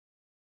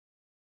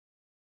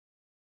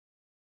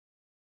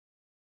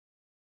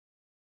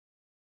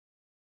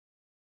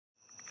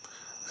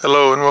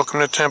Hello and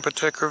welcome to Tampa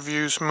Tech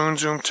Review's Moon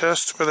Zoom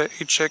test for the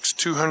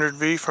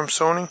HX200V from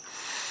Sony.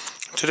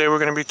 Today we're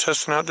going to be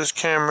testing out this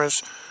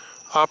camera's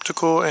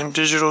optical and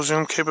digital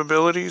zoom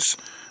capabilities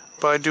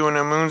by doing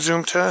a moon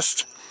zoom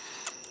test.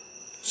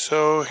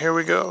 So here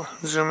we go,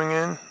 zooming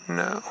in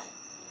now.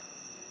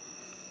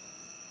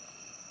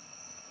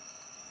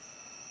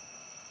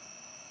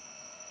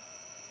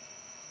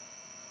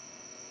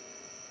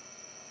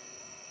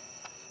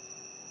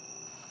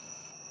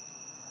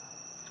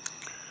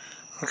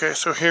 Okay,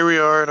 so here we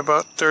are at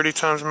about 30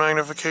 times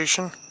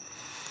magnification.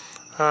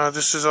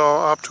 This is all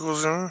optical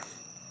zoom.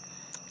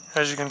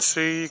 As you can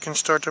see, you can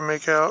start to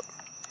make out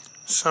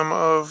some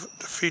of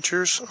the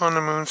features on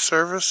the moon's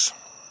surface.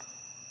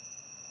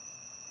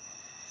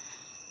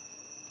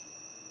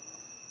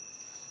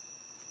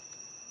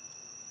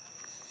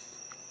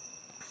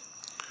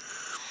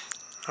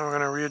 I'm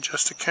going to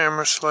readjust the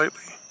camera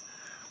slightly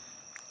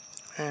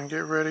and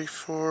get ready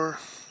for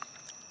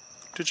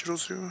digital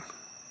zoom.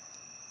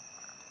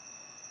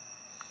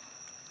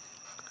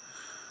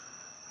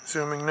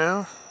 Zooming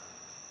now.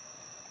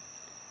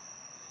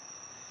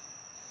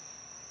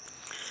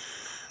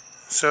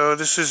 So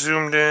this is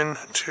zoomed in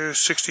to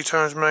 60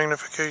 times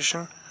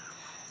magnification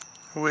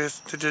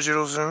with the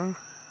digital zoom.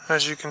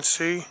 As you can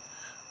see,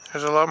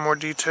 there's a lot more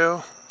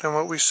detail than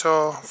what we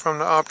saw from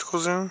the optical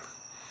zoom.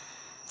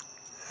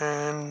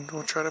 And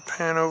we'll try to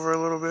pan over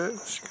a little bit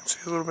so you can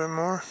see a little bit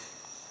more.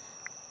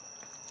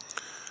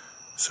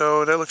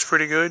 So that looks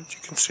pretty good. You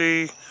can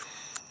see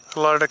a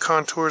lot of the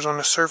contours on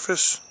the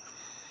surface.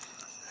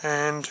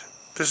 And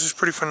this is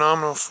pretty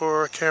phenomenal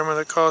for a camera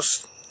that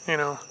costs, in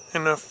the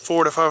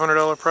 $400 to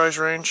 $500 price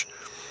range.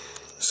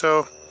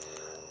 So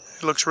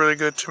it looks really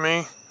good to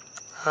me.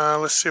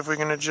 Let's see if we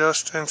can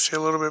adjust and see a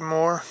little bit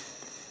more.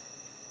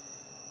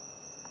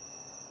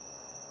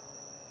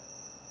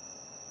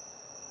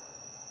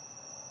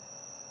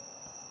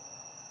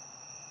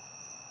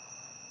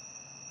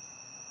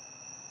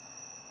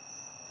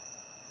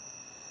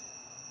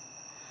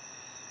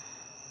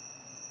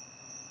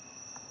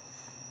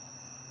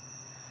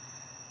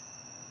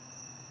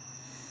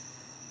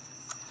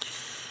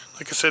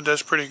 Like I said,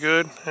 that's pretty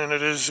good, and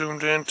it is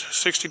zoomed in to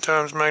 60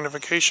 times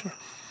magnification.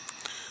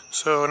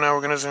 So now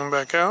we're going to zoom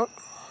back out.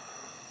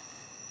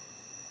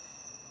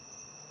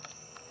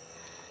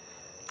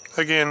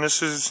 Again,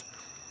 this is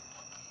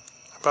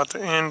about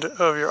the end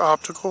of your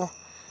optical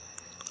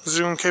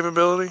zoom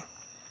capability,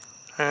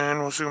 and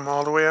we'll zoom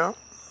all the way out.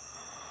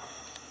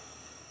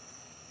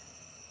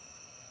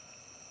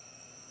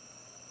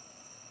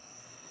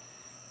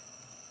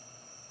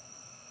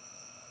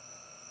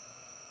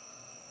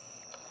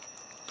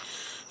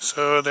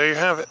 So there you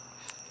have it.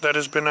 That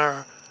has been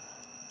our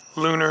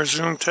lunar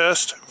zoom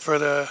test for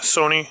the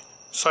Sony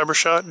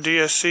Cybershot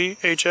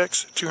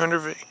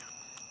DSC-HX200V.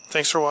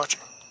 Thanks for watching.